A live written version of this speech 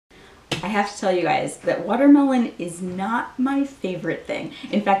I have to tell you guys that watermelon is not my favorite thing.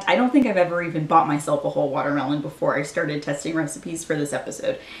 In fact, I don't think I've ever even bought myself a whole watermelon before I started testing recipes for this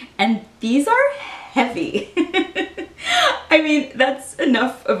episode. And these are heavy. I mean, that's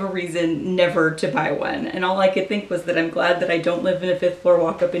enough of a reason never to buy one. And all I could think was that I'm glad that I don't live in a 5th floor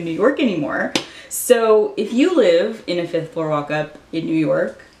walk-up in New York anymore. So if you live in a 5th floor walk-up in New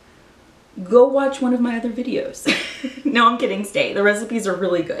York, go watch one of my other videos. No, I'm kidding, stay. The recipes are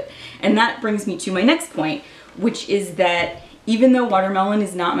really good. And that brings me to my next point, which is that even though watermelon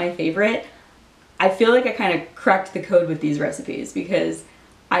is not my favorite, I feel like I kind of cracked the code with these recipes because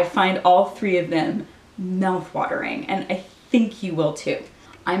I find all 3 of them mouth-watering, and I think you will too.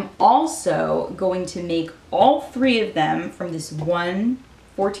 I'm also going to make all 3 of them from this one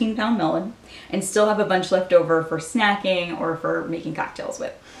 14-pound melon and still have a bunch left over for snacking or for making cocktails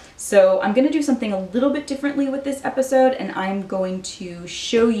with. So I'm going to do something a little bit differently with this episode, and I'm going to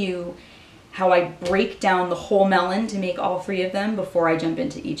show you how I break down the whole melon to make all 3 of them before I jump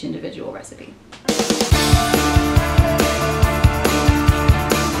into each individual recipe.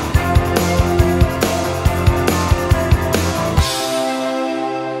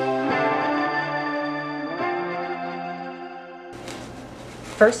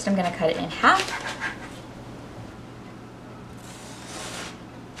 First, I'm going to cut it in half.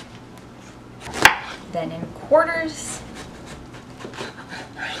 Then in quarters,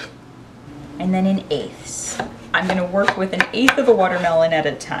 and then in 1/8. I'm going to work with an 1/8 of a watermelon at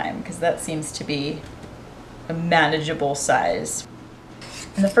a time because that seems to be a manageable size.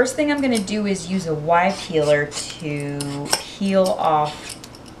 And the first thing I'm going to do is use a Y peeler to peel off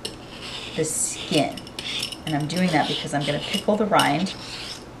the skin. And I'm doing that because I'm going to pickle the rind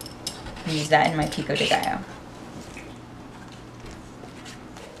and use that in my Pico de Gallo.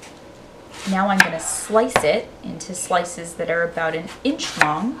 Now I'm going to slice it into slices that are about 1 inch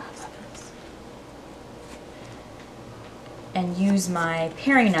long and use my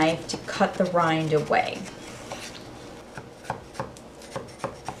paring knife to cut the rind away.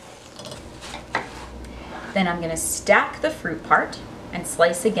 Then I'm going to stack the fruit part and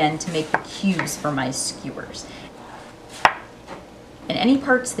slice again to make the cubes for my skewers. And any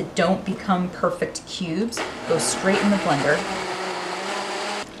parts that don't become perfect cubes go straight in the blender,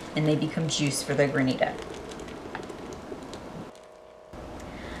 and they become juice for the Granita.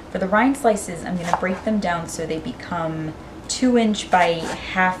 For the rind slices, I'm going to break them down so they become 2-inch by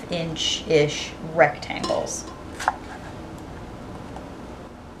 1/2 inch-ish rectangles.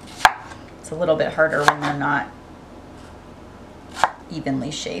 It's a little bit harder when they're not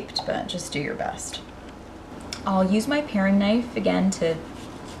evenly shaped, but just do your best. I'll use my paring knife again to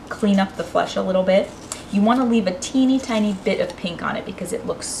clean up the flesh a little bit. You want to leave a teeny tiny bit of pink on it because it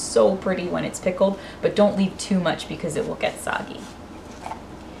looks so pretty when it's pickled, but don't leave too much because it will get soggy.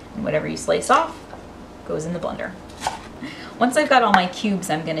 And whatever you slice off goes in the blender. Once I've got all my cubes,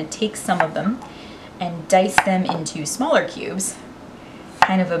 I'm going to take some of them and dice them into smaller cubes,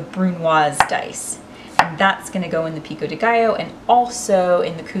 kind of a brunoise dice. And that's going to go in the Pico de Gallo and also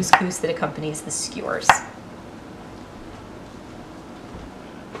in the couscous that accompanies the skewers.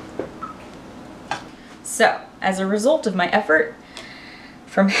 So, as a result of my effort,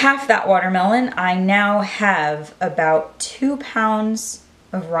 from half that watermelon, I now have about 2 pounds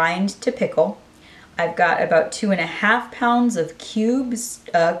of rind to pickle. I've got about 2.5 pounds of cubes,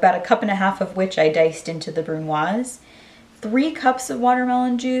 about 1.5 cups of which I diced into the brunoise, 3 cups of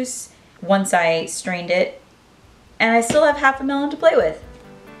watermelon juice once I strained it, and I still have half a melon to play with.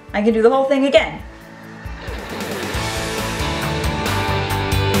 I can do the whole thing again.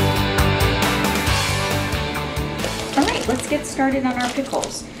 Let's get started on our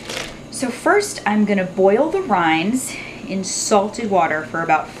pickles. So first I'm going to boil the rinds in salted water for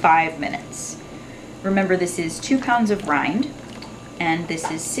about 5 minutes. Remember, this is 2 pounds of rind, and this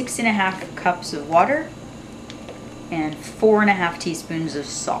is 6.5 cups of water and 4.5 teaspoons of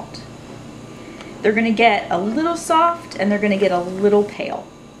salt. They're going to get a little soft and they're going to get a little pale.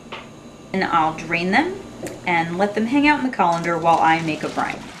 And I'll drain them and let them hang out in the colander while I make a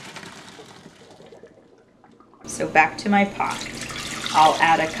brine. So back to my pot. I'll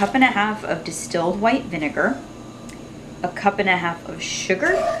add 1.5 cups of distilled white vinegar, 1.5 cups of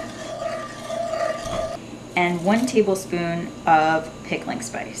sugar, and 1 tablespoon of pickling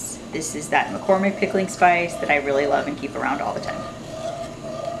spice. This is that McCormick pickling spice that I really love and keep around all the time.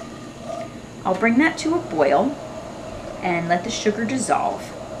 I'll bring that to a boil and let the sugar dissolve.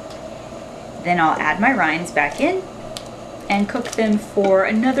 Then I'll add my rinds back in and cook them for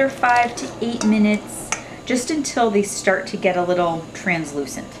another 5 to 8 minutes, just until they start to get a little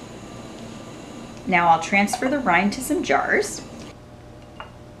translucent. Now I'll transfer the rind to some jars.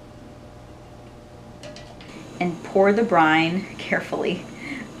 pour the brine carefully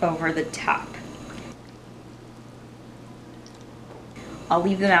over the top. I'll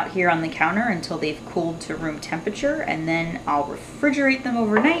leave them out here on the counter until they've cooled to room temperature, and then I'll refrigerate them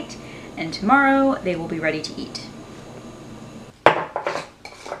overnight, and tomorrow they will be ready to eat.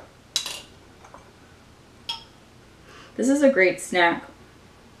 This is a great snack,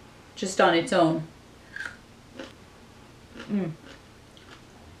 just on its own.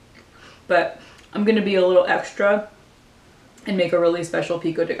 But I'm gonna be a little extra and make a really special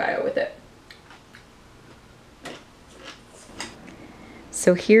pico de gallo with it.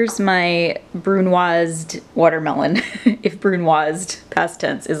 So here's my brunoised watermelon, if brunoised, past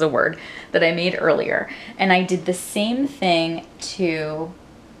tense, is a word, that I made earlier. And I did the same thing to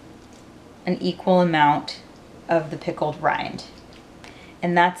an equal amount of the pickled rind.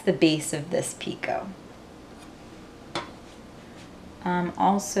 And that's the base of this pico. I'm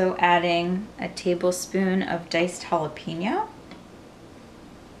also adding a tablespoon of diced jalapeno.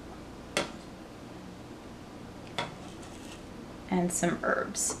 And some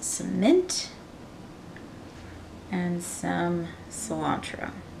herbs, some mint and some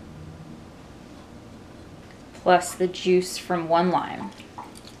cilantro, plus the juice from 1 lime.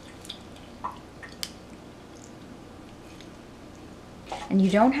 And you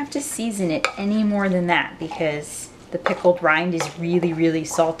don't have to season it any more than that because the pickled rind is really, really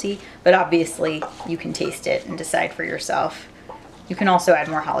salty, but obviously you can taste it and decide for yourself. You can also add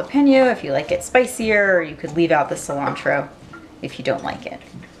more jalapeno if you like it spicier, or you could leave out the cilantro if you don't like it.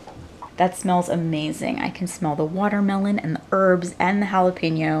 That smells amazing. I can smell the watermelon and the herbs and the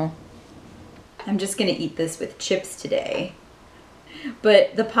jalapeno. I'm just gonna eat this with chips today.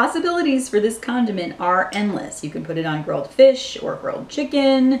 But the possibilities for this condiment are endless. You can put it on grilled fish or grilled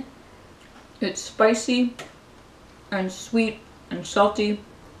chicken. It's spicy and sweet and salty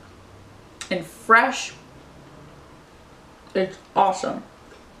and fresh. It's awesome.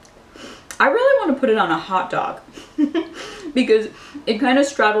 I really want to put it on a hot dog because it kind of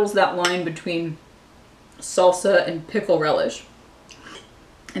straddles that line between salsa and pickle relish.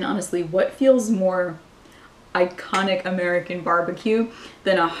 And honestly, what feels more iconic American barbecue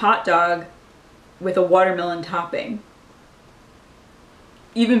than a hot dog with a watermelon topping?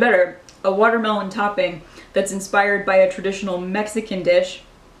 Even better, a watermelon topping that's inspired by a traditional Mexican dish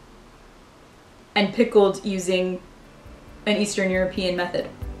and pickled using an Eastern European method.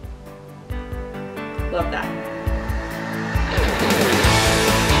 Love that.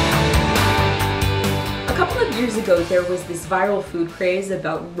 A couple of years ago, there was this viral food craze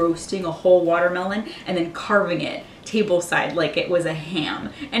about roasting a whole watermelon and then carving it tableside like it was a ham.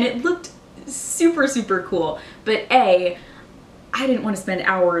 And it looked super, super cool. But I didn't want to spend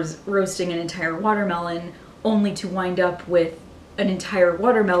hours roasting an entire watermelon only to wind up with an entire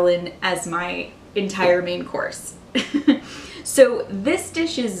watermelon as my entire main course. So this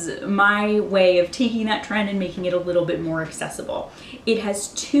dish is my way of taking that trend and making it a little bit more accessible. It has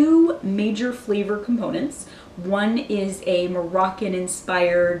 2 major flavor components. One is a Moroccan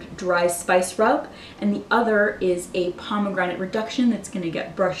inspired dry spice rub, and the other is a pomegranate reduction that's going to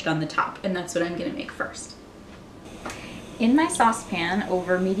get brushed on the top, and that's what I'm going to make first. In my saucepan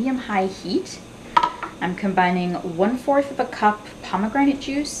over medium-high heat, I'm combining 1/4 of a cup pomegranate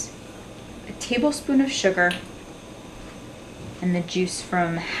juice, a tablespoon of sugar, and the juice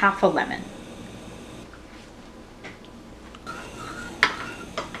from half a lemon.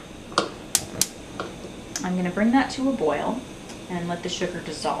 I'm going to bring that to a boil and let the sugar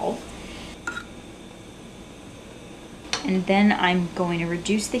dissolve. And then I'm going to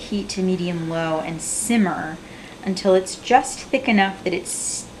reduce the heat to medium-low and simmer until it's just thick enough that it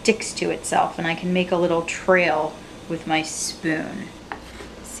sticks to itself and I can make a little trail with my spoon.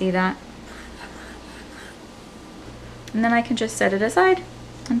 See that? And then I can just set it aside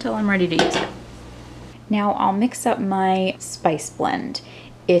until I'm ready to use it. Now I'll mix up my spice blend.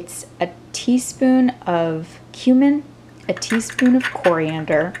 It's a teaspoon of cumin, a teaspoon of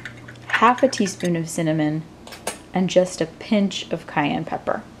coriander, half a teaspoon of cinnamon, and just a pinch of cayenne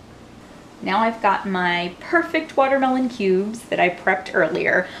pepper. Now I've got my perfect watermelon cubes that I prepped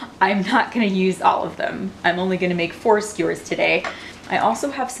earlier. I'm not going to use all of them. I'm only going to make 4 skewers today. I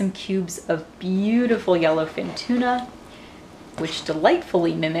also have some cubes of beautiful yellowfin tuna, which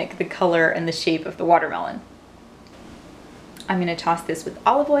delightfully mimic the color and the shape of the watermelon. I'm going to toss this with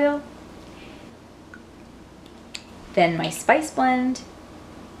olive oil, then my spice blend,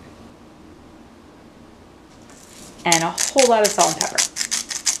 and a whole lot of salt and pepper.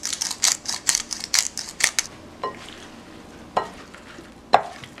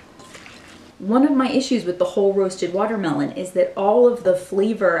 One of my issues with the whole roasted watermelon is that all of the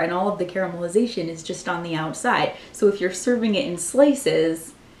flavor and all of the caramelization is just on the outside. So if you're serving it in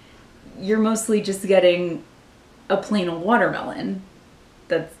slices, you're mostly just getting a plain old watermelon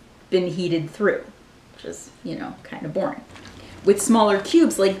that's been heated through, which is, you know, kind of boring. With smaller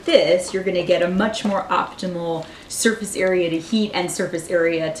cubes like this, you're gonna get a much more optimal surface area to heat and surface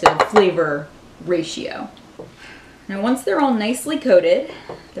area to flavor ratio. Now once they're all nicely coated,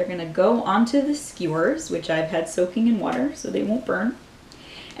 they're gonna go onto the skewers, which I've had soaking in water so they won't burn,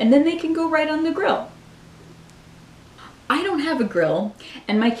 and then they can go right on the grill. I don't have a grill,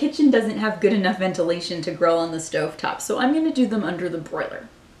 and my kitchen doesn't have good enough ventilation to grill on the stovetop, so I'm gonna do them under the broiler.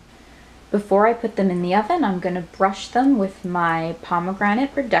 Before I put them in the oven, I'm gonna brush them with my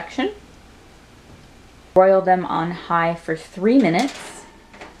pomegranate reduction. Broil them on high for 3 minutes.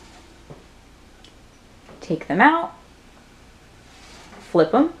 Take them out,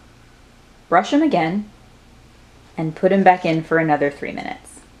 flip them, brush them again, and put them back in for another 3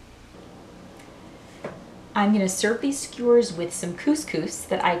 minutes. I'm gonna serve these skewers with some couscous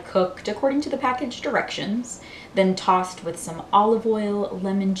that I cooked according to the package directions, then tossed with some olive oil,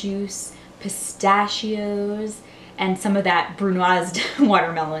 lemon juice, pistachios, and some of that brunoised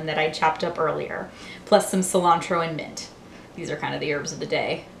watermelon that I chopped up earlier, plus some cilantro and mint. These are kind of the herbs of the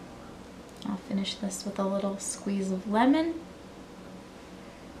day. I'll finish this with a little squeeze of lemon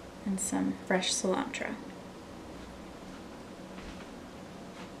and some fresh cilantro.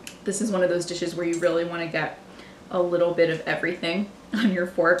 This is one of those dishes where you really want to get a little bit of everything on your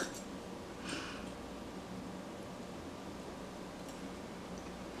fork.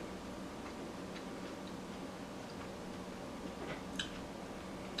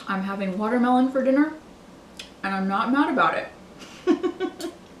 I'm having watermelon for dinner, and I'm not mad about it.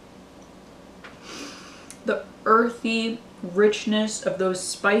 The earthy richness of those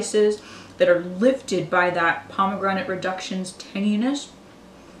spices that are lifted by that pomegranate reduction's tanginess,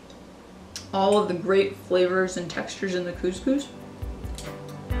 all of the great flavors and textures in the couscous,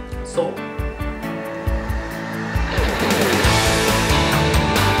 sold.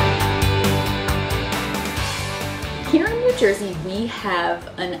 Here in New Jersey, we have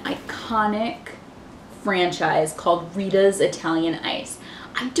an iconic franchise called Rita's Italian Ice.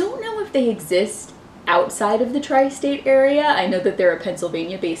 I don't know if they exist outside of the tri-state area. I know that they're a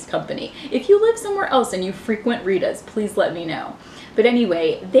Pennsylvania-based company. If you live somewhere else and you frequent Rita's, please let me know. But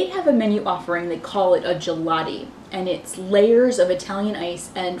anyway, they have a menu offering, they call it a gelati, and it's layers of Italian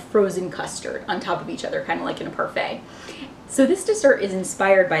ice and frozen custard on top of each other, kind of like in a parfait. So this dessert is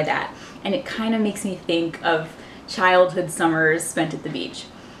inspired by that, and it kind of makes me think of childhood summers spent at the beach.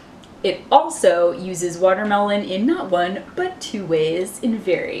 It also uses watermelon in not one, but 2 ways in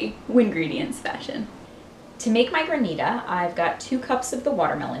very Wingredients fashion. To make my granita, I've got 2 cups of the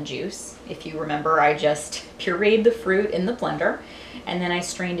watermelon juice. If you remember, I just pureed the fruit in the blender, and then I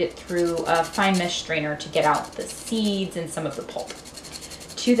strained it through a fine mesh strainer to get out the seeds and some of the pulp.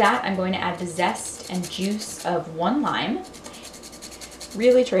 To that, I'm going to add the zest and juice of 1 lime.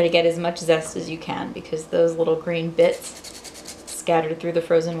 Really try to get as much zest as you can because those little green bits scattered through the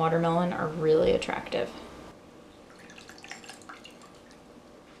frozen watermelon are really attractive.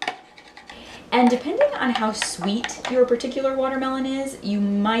 And depending on how sweet your particular watermelon is, you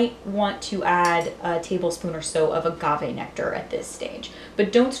might want to add a tablespoon or so of agave nectar at this stage.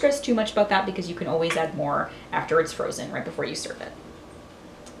 But don't stress too much about that because you can always add more after it's frozen, right before you serve it.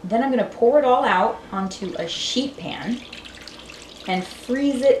 Then I'm going to pour it all out onto a sheet pan and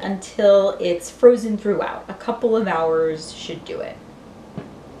freeze it until it's frozen throughout. A couple of hours should do it.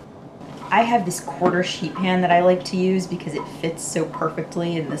 I have this quarter sheet pan that I like to use because it fits so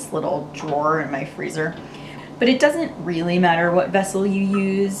perfectly in this little drawer in my freezer. But it doesn't really matter what vessel you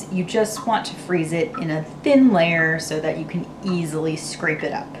use, you just want to freeze it in a thin layer so that you can easily scrape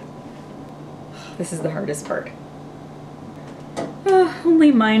it up. This is the hardest part.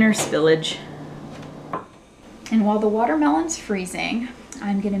 Only minor spillage. And while the watermelon's freezing,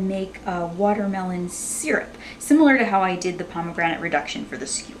 I'm gonna make a watermelon syrup, similar to how I did the pomegranate reduction for the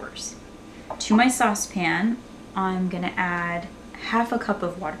skewers. To my saucepan, I'm gonna add half a cup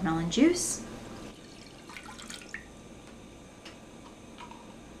of watermelon juice,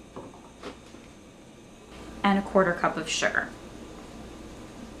 and a 1/4 cup of sugar.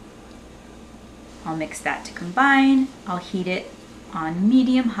 I'll mix that to combine. I'll heat it on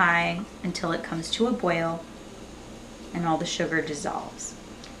medium-high until it comes to a boil and all the sugar dissolves.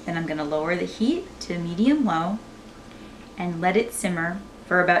 Then I'm gonna lower the heat to medium-low and let it simmer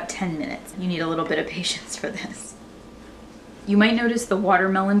for about 10 minutes. You need a little bit of patience for this. You might notice the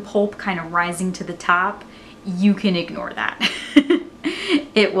watermelon pulp kind of rising to the top. You can ignore that.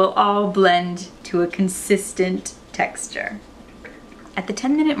 it will all blend to a consistent texture. At the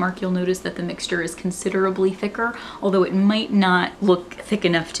 10-minute mark, you'll notice that the mixture is considerably thicker, although it might not look thick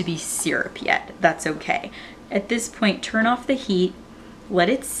enough to be syrup yet. That's okay. At this point, turn off the heat, let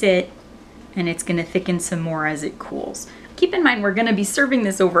it sit, and it's gonna thicken some more as it cools. Keep in mind, we're gonna be serving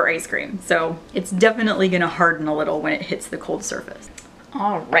this over ice cream, so it's definitely gonna harden a little when it hits the cold surface.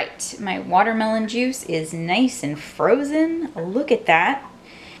 All right, my watermelon juice is nice and frozen. Look at that.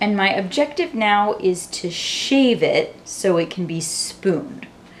 And my objective now is to shave it so it can be spooned.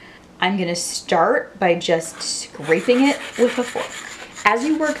 I'm gonna start by just scraping it with a fork. As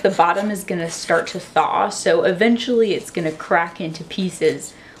you work, the bottom is gonna start to thaw, so eventually it's gonna crack into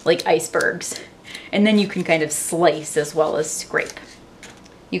pieces like icebergs. And then you can kind of slice as well as scrape.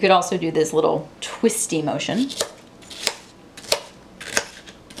 You could also do this little twisty motion.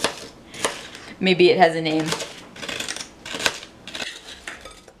 Maybe it has a name.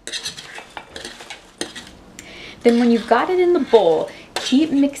 Then when you've got it in the bowl, keep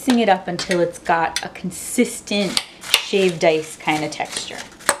mixing it up until it's got a consistent shaved ice kind of texture.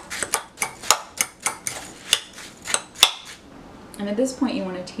 And at this point you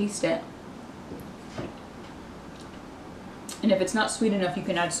want to taste it. And if it's not sweet enough, you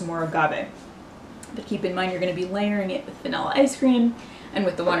can add some more agave. But keep in mind you're going to be layering it with vanilla ice cream and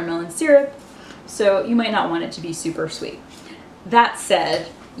with the watermelon syrup, so you might not want it to be super sweet. That said,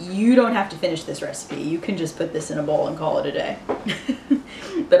 you don't have to finish this recipe. You can just put this in a bowl and call it a day.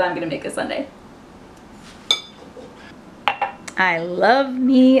 But I'm gonna make a sundae. I love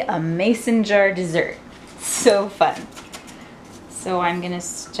me a mason jar dessert. So fun. So I'm gonna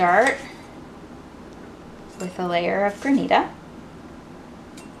start with a layer of granita.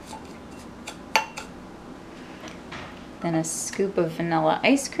 Then a scoop of vanilla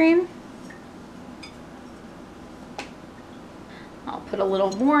ice cream. I'll put a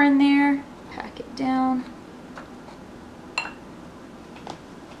little more in there, pack it down.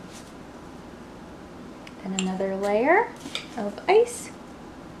 Then another layer of ice.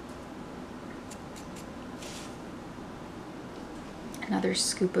 Another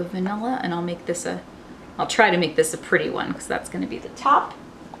scoop of vanilla, and I'll try to make this a pretty one because that's going to be the top.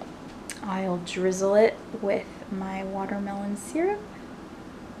 I'll drizzle it with my watermelon syrup.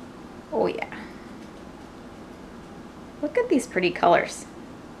 Oh yeah. Look at these pretty colors.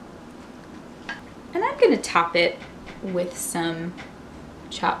 And I'm gonna top it with some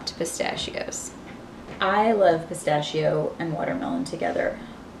chopped pistachios. I love pistachio and watermelon together.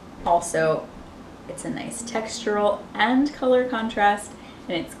 Also, it's a nice textural and color contrast,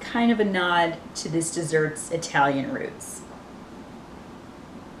 and it's kind of a nod to this dessert's Italian roots.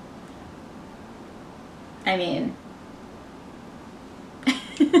 I mean,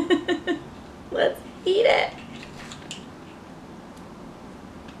 let's eat it.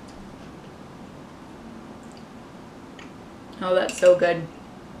 Oh, that's so good.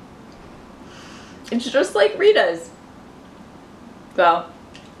 It's just like Rita's. Well,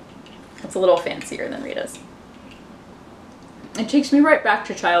 it's a little fancier than Rita's. It takes me right back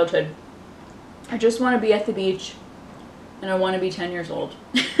to childhood. I just want to be at the beach and I want to be 10 years old.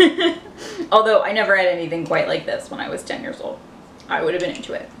 Although I never had anything quite like this when I was 10 years old. I would have been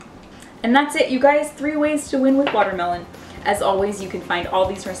into it. And that's it, you guys. 3 ways to win with watermelon. As always, you can find all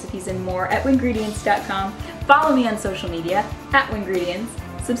these recipes and more at wingredients.com. Follow me on social media at Wingredients.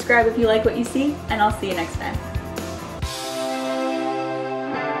 Subscribe if you like what you see, and I'll see you next time.